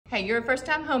Hey, you're a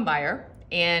first-time home buyer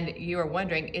and you are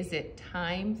wondering, is it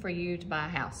time for you to buy a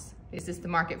house? Is this the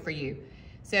market for you?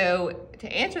 So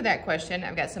to answer that question,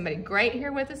 I've got somebody great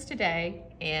here with us today,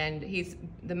 and he's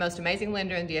the most amazing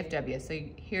lender in DFW. So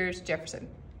here's Jefferson.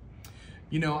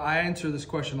 You know, I answer this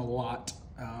question a lot.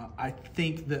 I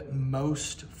think that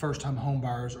most first-time home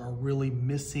buyers are really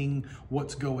missing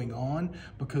what's going on,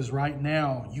 because right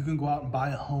now you can go out and buy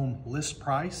a home list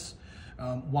price.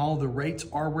 While the rates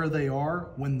are where they are,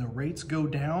 when the rates go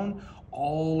down,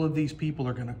 all of these people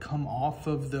are going to come off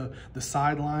of the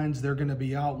sidelines. They're going to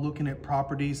be out looking at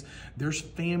properties. There's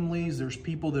families, there's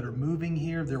people that are moving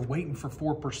here. They're waiting for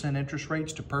 4% interest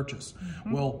rates to purchase.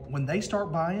 Well, when they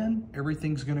start buying,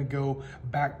 everything's going to go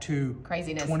back to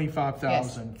craziness.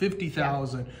 25,000, Yes.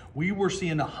 50,000. Yeah. We were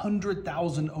seeing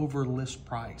 100,000 over list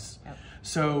price. Yep.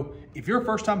 So if you're a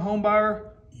first-time home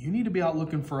buyer, you need to be out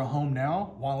looking for a home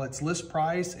now while it's list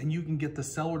price, and you can get the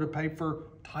seller to pay for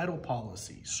title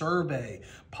policy, survey,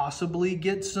 possibly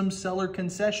get some seller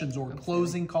concessions or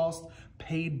closing costs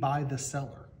paid by the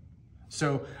seller.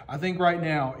 So I think right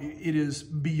now it is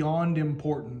beyond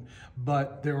important,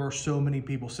 but there are so many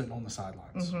people sitting on the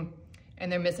sidelines.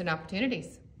 And they're missing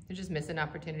opportunities. They're just missing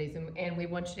opportunities, and we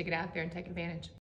want you to get out there and take advantage.